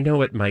 I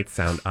know it might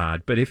sound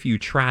odd, but if you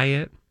try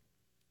it,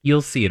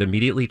 you'll see it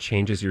immediately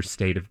changes your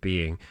state of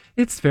being.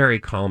 It's very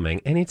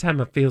calming.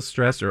 Anytime I feel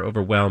stressed or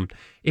overwhelmed,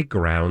 it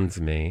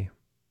grounds me.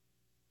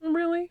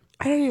 Really?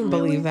 I don't even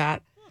believe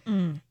that.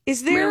 Mm-mm.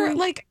 Is there,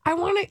 I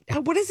want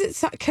to, what is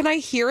it? Can I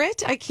hear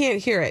it? I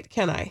can't hear it,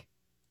 can I?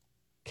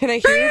 Can I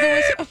hear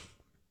the whistle?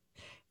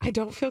 I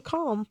don't feel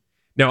calm.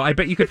 No, I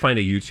bet you could find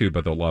a YouTube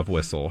of the love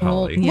whistle,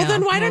 Holly. Well,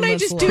 then why don't I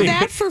just do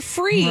that for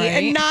free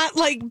and not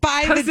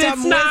buy the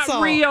dumb whistle? It's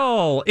not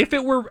real. If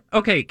it were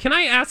okay, can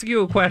I ask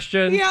you a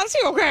question? Yes,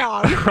 you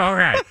can. All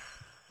right.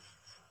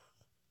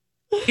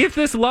 If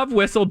this love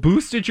whistle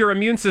boosted your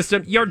immune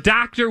system, your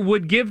doctor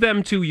would give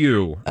them to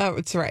you. Oh,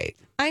 it's right.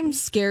 I'm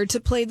scared to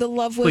play the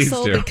love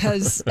whistle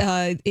because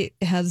it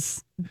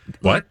has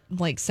what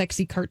like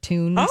sexy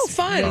cartoons. Oh,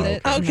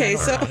 fun! Okay,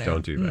 so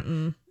don't do that.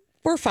 Mm-mm.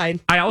 We're fine.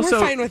 I also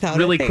We're fine without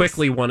really it.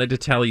 quickly wanted to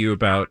tell you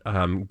about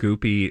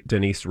goopy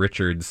Denise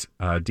Richards'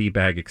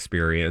 D-bag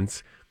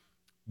experience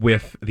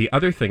with the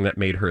other thing that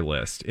made her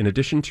list. In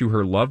addition to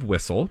her love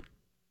whistle,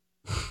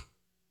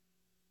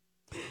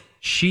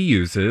 she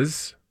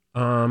uses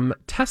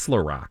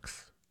Tesla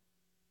rocks,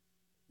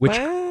 which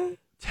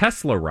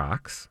Tesla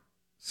rocks.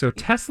 So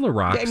Tesla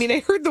rocks. I mean, I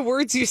heard the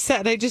words you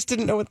said. I just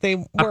didn't know what they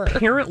were.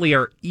 Apparently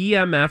are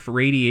EMF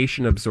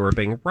radiation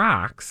absorbing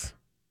rocks.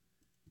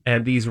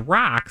 And these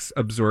rocks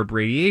absorb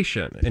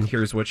radiation. And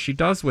here's what she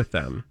does with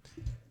them.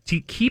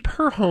 To keep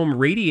her home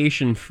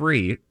radiation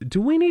free,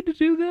 do we need to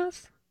do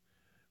this?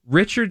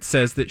 Richard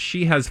says that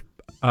she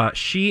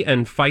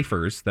and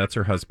Pfeiffer's, that's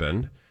her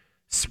husband,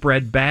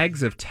 spread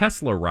bags of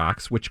Tesla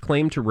rocks, which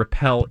claim to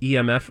repel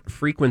EMF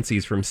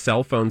frequencies from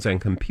cell phones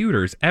and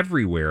computers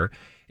everywhere,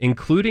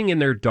 including in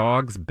their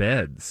dogs'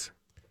 beds.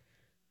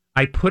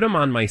 I put them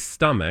on my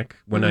stomach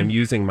when I'm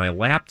using my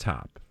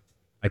laptop.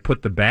 I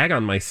put the bag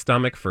on my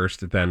stomach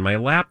first, then my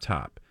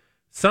laptop.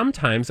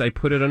 Sometimes I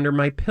put it under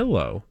my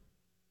pillow.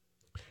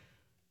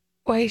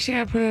 Why is she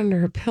gotta put it under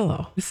her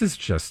pillow? This is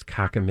just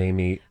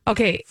cockamamie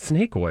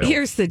snake oil.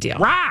 Here's the deal.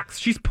 Rocks!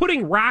 She's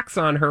putting rocks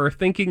on her,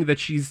 thinking that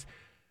she's...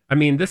 I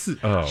mean, this is...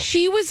 Oh.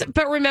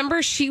 But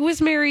remember, she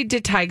was married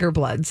to Tiger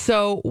Blood,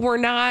 so we're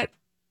not...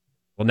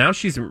 Well, now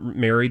she's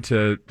married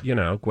to,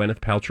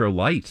 Gwyneth Paltrow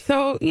Light.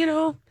 So,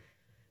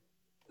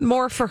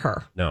 more for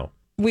her. No.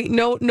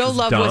 No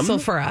love whistle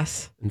for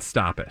us. And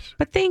stop it.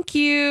 But thank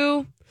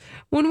you.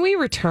 When we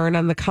return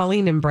on the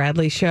Colleen and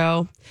Bradley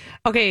show,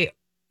 okay,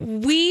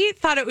 we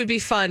thought it would be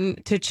fun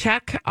to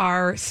check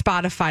our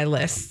Spotify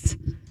lists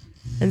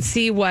and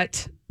see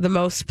what the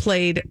most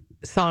played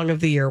song of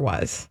the year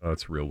was. Oh,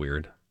 it's real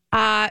weird.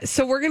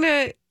 So we're going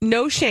to,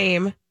 no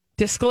shame,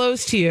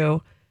 disclose to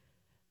you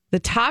the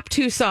top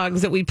 2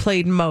 songs that we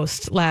played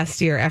most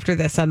last year after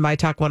this on My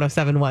Talk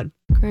 107.1.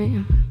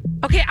 Great.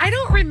 Okay, I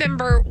don't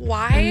remember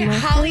why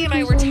Holly and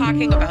I were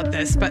talking about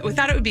this, but we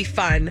thought it would be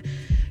fun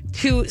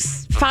to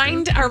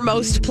find our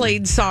most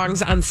played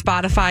songs on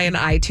Spotify and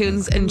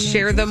iTunes and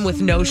share them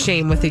with no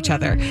shame with each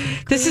other.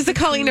 This is the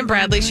Colleen and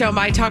Bradley Show,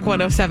 My Talk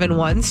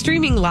 107.1,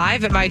 streaming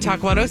live at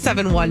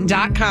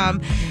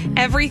MyTalk1071.com.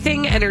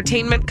 Everything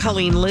Entertainment,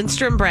 Colleen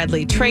Lindstrom,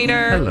 Bradley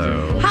Trainer.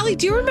 Hello. Holly,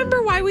 do you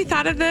remember why we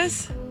thought of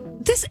this?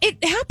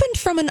 It happened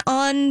from an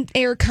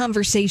on-air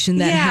conversation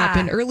that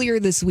happened earlier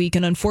this week,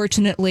 and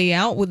unfortunately,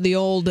 out with the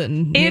old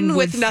and in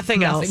with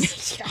nothing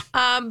else.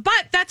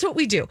 But that's what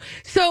we do.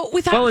 So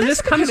we thought, and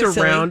this comes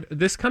around.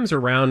 This comes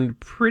around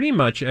pretty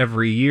much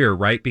every year,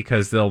 right?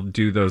 Because they'll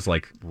do those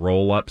like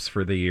roll-ups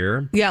for the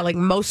year. Yeah, like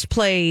most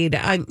played,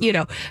 But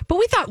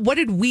we thought, what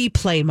did we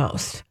play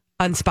most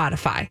on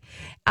Spotify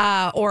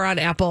or on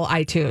Apple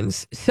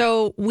iTunes?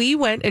 So we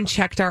went and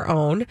checked our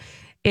own.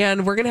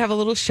 And we're going to have a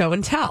little show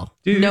and tell.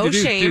 No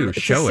shame.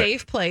 It's a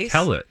safe place.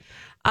 Tell it.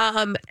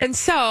 And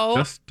so...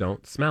 Just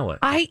don't smell it.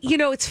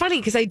 It's funny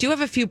because I do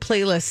have a few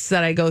playlists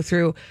that I go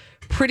through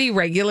pretty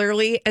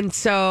regularly. And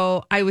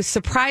so I was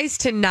surprised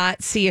to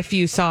not see a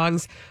few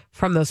songs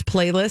from those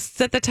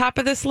playlists at the top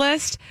of this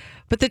list.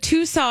 But the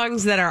 2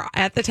 songs that are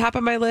at the top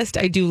of my list,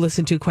 I do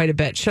listen to quite a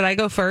bit. Should I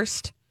go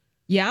first?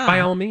 Yeah. By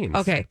all means.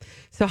 Okay.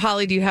 So,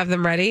 Holly, do you have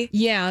them ready?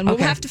 Yeah, and we'll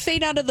have to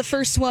fade out of the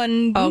first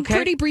one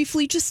pretty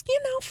briefly, just,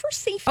 for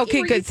safety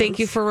Okay, reasons. good. Thank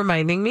you for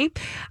reminding me.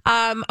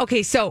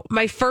 Okay, so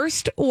my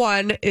first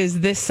one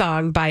is this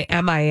song by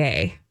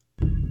MIA.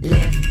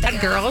 That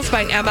Girls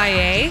by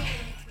MIA.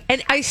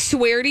 And I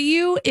swear to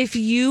you, if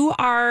you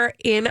are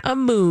in a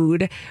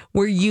mood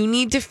where you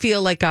need to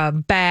feel like a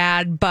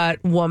bad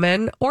butt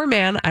woman or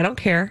man, I don't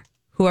care,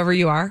 whoever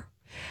you are,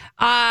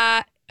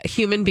 a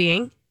human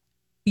being,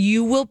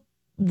 you will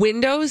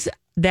Windows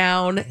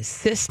down,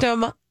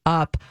 system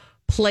up,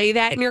 play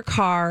that in your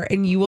car,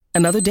 and you will.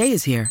 Another day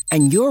is here,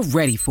 and you're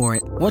ready for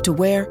it. What to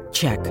wear?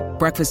 Check.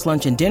 Breakfast,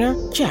 lunch, and dinner?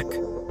 Check.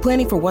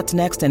 Planning for what's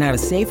next and how to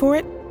save for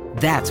it?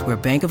 That's where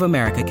Bank of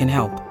America can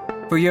help.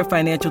 For your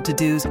financial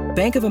to-dos,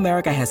 Bank of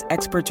America has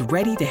experts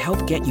ready to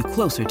help get you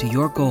closer to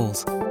your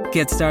goals.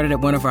 Get started at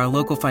one of our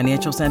local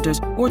financial centers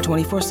or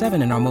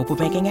 24/7 in our mobile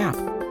banking app.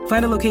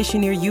 Find a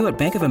location near you at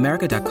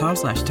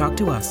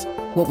bankofamerica.com/talktous.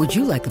 What would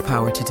you like the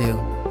power to do?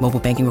 Mobile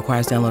banking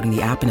requires downloading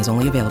the app and is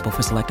only available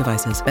for select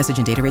devices. Message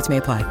and data rates may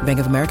apply. Bank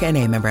of America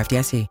NA, member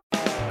FDIC.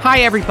 Hi,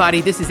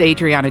 everybody. This is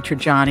Adriana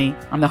Trajani.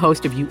 I'm the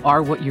host of You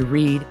Are What You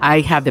Read.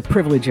 I have the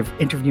privilege of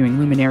interviewing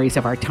luminaries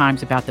of our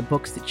times about the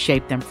books that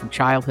shaped them from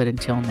childhood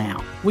until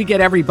now. We get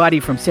everybody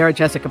from Sarah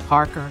Jessica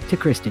Parker to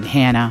Kristen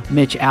Hanna,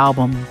 Mitch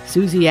Albom,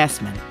 Susie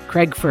Essman,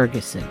 Craig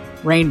Ferguson,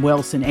 Rainn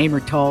Wilson,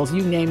 Amor Tolls,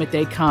 you name it,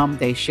 they come,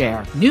 they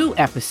share. New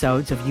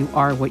episodes of You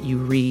Are What You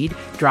Read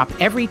drop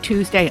every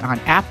Tuesday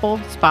on Apple,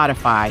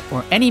 Spotify,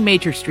 or any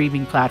major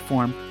streaming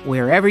platform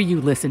wherever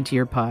you listen to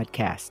your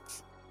podcasts.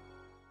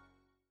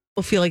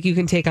 Feel like you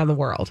can take on the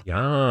world.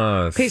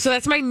 Yes. Okay, so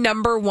that's my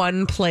number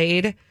 1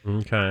 played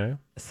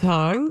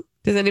song.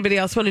 Does anybody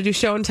else want to do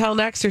show and tell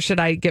next, or should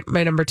I get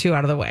my number 2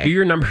 out of the way? Do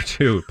your number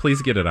 2.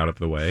 Please get it out of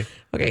the way.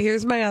 Okay,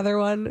 here's my other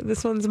one.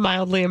 This one's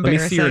mildly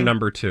embarrassing. Let me see your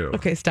number 2.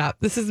 Okay, stop.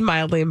 This is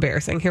mildly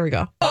embarrassing. Here we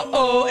go.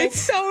 Uh-oh, it's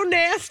so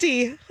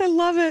nasty. I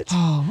love it.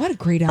 Oh, what a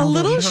great album. A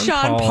little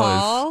Sean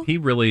Paul. He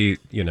really,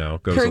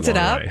 goes turns a it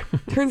long up. way.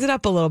 Turns it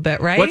up a little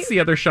bit, right? What's the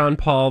other Sean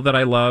Paul that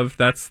I love?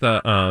 That's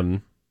the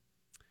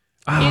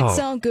It's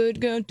all good,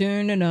 go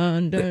turn it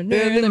on, turn the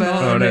turn the me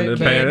on.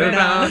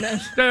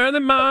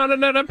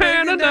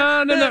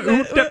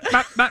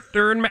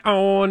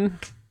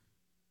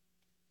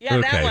 Yeah,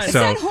 that one. It's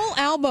that whole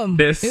album.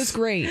 It was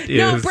great.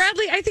 No,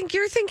 Bradley, I think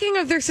you're thinking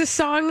of there's a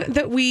song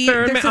that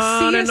Turn me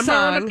on in the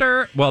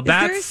monitor. Well,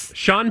 that's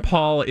Sean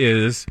Paul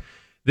this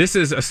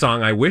is a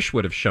song I wish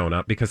would have shown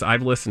up because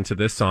I've listened to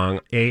this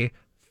song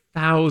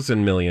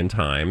 1,000 million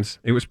times.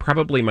 It was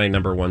probably my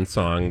number 1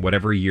 song,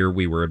 whatever year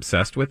we were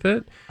obsessed with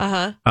it.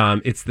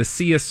 It's the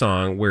Sia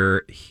song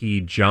where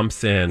he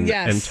jumps in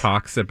and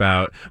talks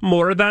about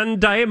more than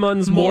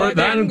diamonds, more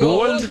than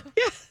gold.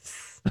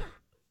 Yes.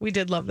 We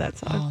did love that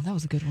song. Oh, that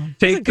was a good one.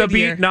 Take the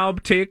beat now,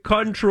 take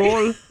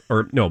control.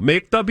 Or no,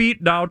 make the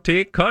beat now,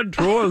 take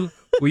control.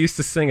 We used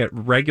to sing it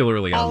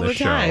regularly on the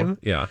show. Time.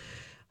 Yeah.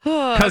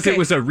 Because it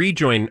was a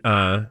rejoin.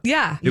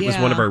 It was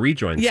one of our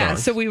rejoin songs. Yeah,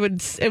 so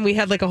we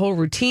had like a whole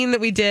routine that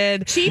we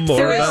did. Cheap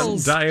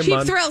Thrills.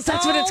 Cheap Thrills,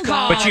 that's what it's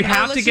called. But you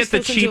have to get the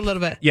cheap. A little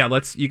bit. Yeah,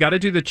 you got to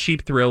do the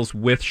Cheap Thrills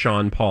with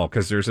Sean Paul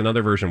because there's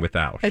another version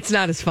without. It's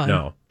not as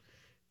fun.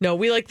 No,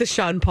 we like the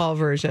Sean Paul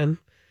version.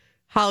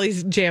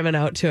 Holly's jamming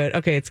out to it.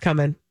 Okay, it's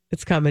coming.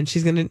 It's coming.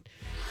 She's going to...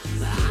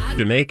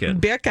 Jamaican.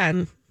 Beer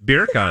can.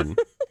 Beer can.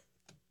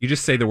 You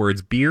just say the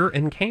words beer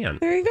and can.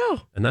 There you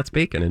go. And that's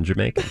bacon in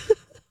Jamaican.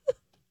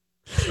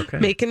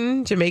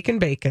 Okay. Jamaican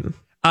bacon.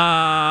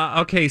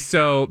 Okay,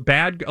 so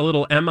a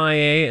little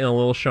MIA and a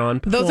little Sean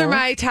Paul. Those are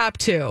my top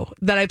 2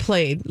 that I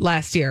played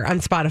last year on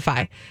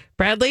Spotify.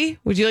 Bradley,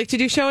 would you like to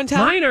do show and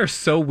tell? Mine are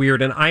so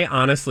weird, and I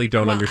honestly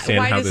don't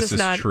understand how this is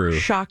not true.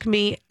 Shock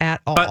me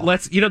at all. But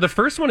the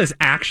first one is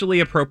actually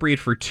appropriate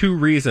for 2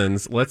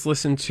 reasons. Let's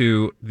listen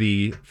to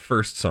the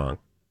first song.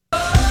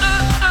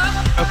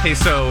 Okay,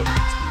 so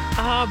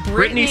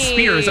Britney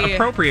Spears,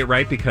 appropriate,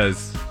 right?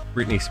 Because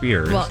Britney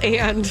Spears. Well,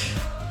 and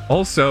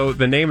also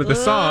the name of the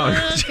song,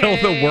 Till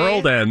the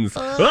World Ends.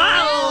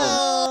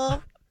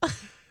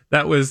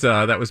 That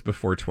was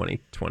before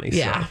 2020.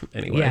 Yeah. So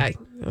anyway. Yeah, it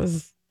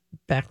was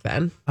back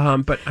then.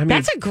 But I mean,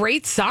 that's a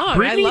great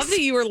song. I love that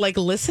you were like,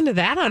 listen to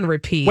that on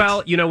repeat.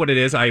 Well, you know what it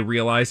is? I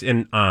realized,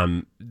 and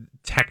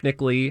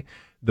technically,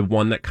 the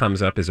one that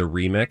comes up is a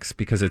remix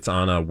because it's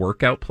on a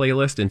workout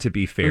playlist. And to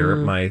be fair,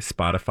 my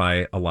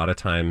Spotify a lot of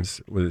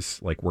times was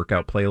like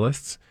workout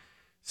playlists.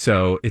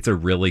 So it's a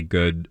really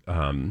good,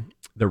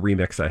 the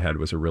remix I had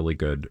was a really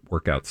good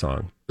workout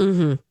song.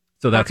 Mm-hmm.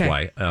 So that's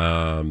why.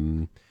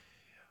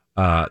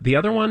 The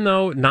other one,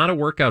 though, not a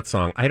workout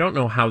song. I don't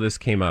know how this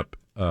came up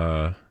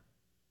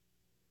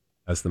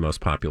as the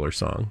most popular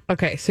song.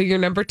 Okay, so your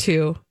number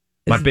 2.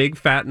 My big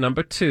fat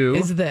number 2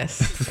 is this.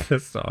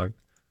 This song.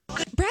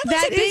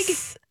 Bradley's a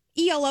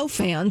big ELO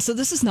fan, so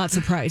this is not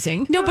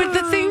surprising. No, but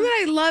the thing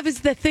that I love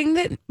is the thing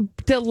that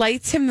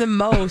delights him the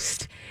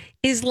most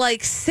is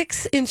like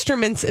 6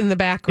 instruments in the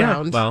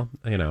background. Yeah,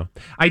 well,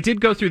 I did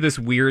go through this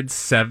weird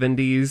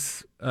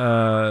 70s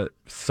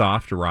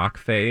soft rock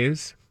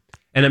phase.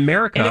 And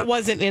America... And it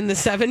wasn't in the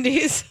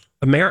 70s?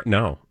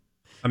 No.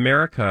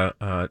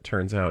 America,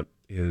 turns out,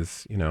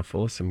 is,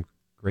 full of some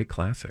great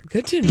classics.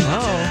 Good to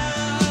know.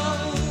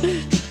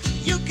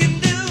 You can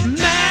do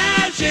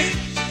magic.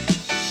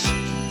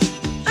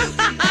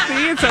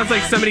 See, it sounds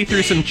like somebody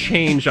threw some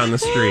change on the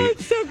street. Oh,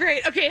 it's so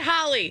great. Okay,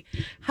 Holly,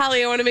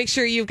 I want to make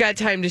sure you've got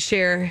time to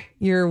share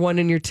your 1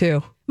 and your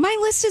 2. My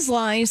list is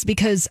Lies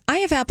because I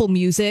have Apple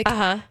Music.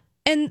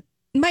 And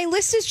my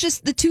list is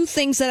just the 2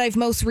 things that I've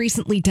most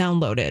recently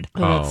downloaded.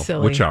 Oh, that's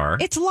silly. Which are?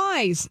 It's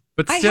Lies.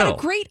 But still. I had a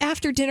great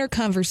after-dinner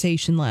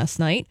conversation last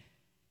night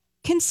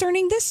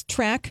concerning this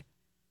track.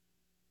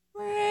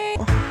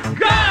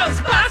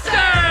 Ghostbusters!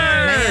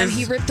 Man,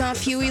 he ripped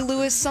off Huey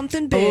Lewis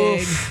something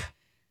big.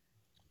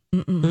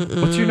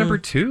 What's your number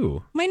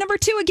 2? My number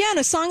 2, again,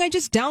 a song I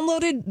just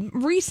downloaded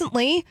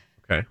recently.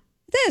 Okay.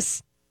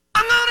 This.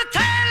 I'm gonna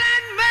tell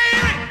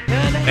it,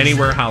 baby.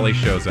 Anywhere Holly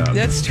shows up.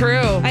 That's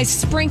true. I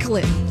sprinkle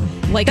it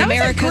like that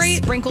America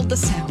sprinkled the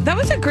South. That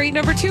was a great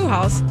number 2,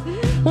 House.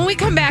 When we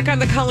come back on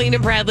the Colleen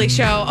and Bradley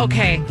show,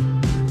 okay,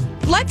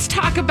 let's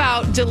talk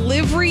about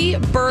delivery,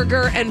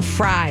 burger, and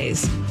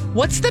fries.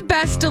 What's the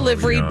best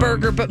delivery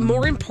burger, but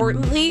more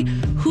importantly,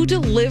 who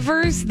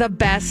delivers the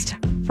best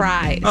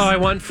fries? Oh, I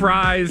want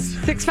fries.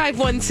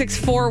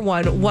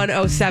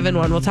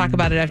 651-641-1071. We'll talk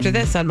about it after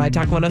this on My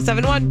Talk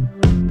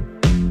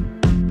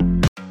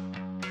 1071.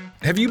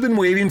 Have you been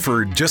waiting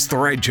for just the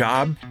right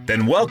job?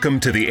 Then welcome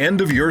to the end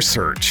of your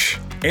search.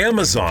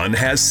 Amazon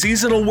has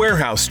seasonal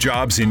warehouse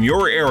jobs in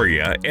your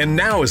area, and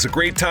now is a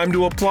great time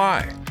to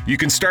apply. You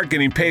can start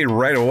getting paid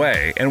right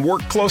away and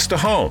work close to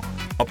home.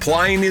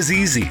 Applying is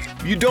easy.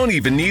 You don't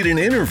even need an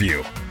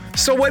interview.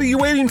 So what are you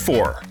waiting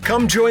for?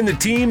 Come join the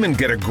team and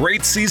get a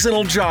great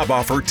seasonal job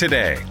offer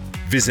today.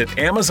 Visit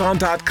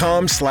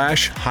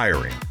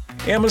Amazon.com/hiring.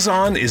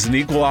 Amazon is an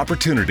equal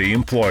opportunity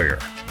employer.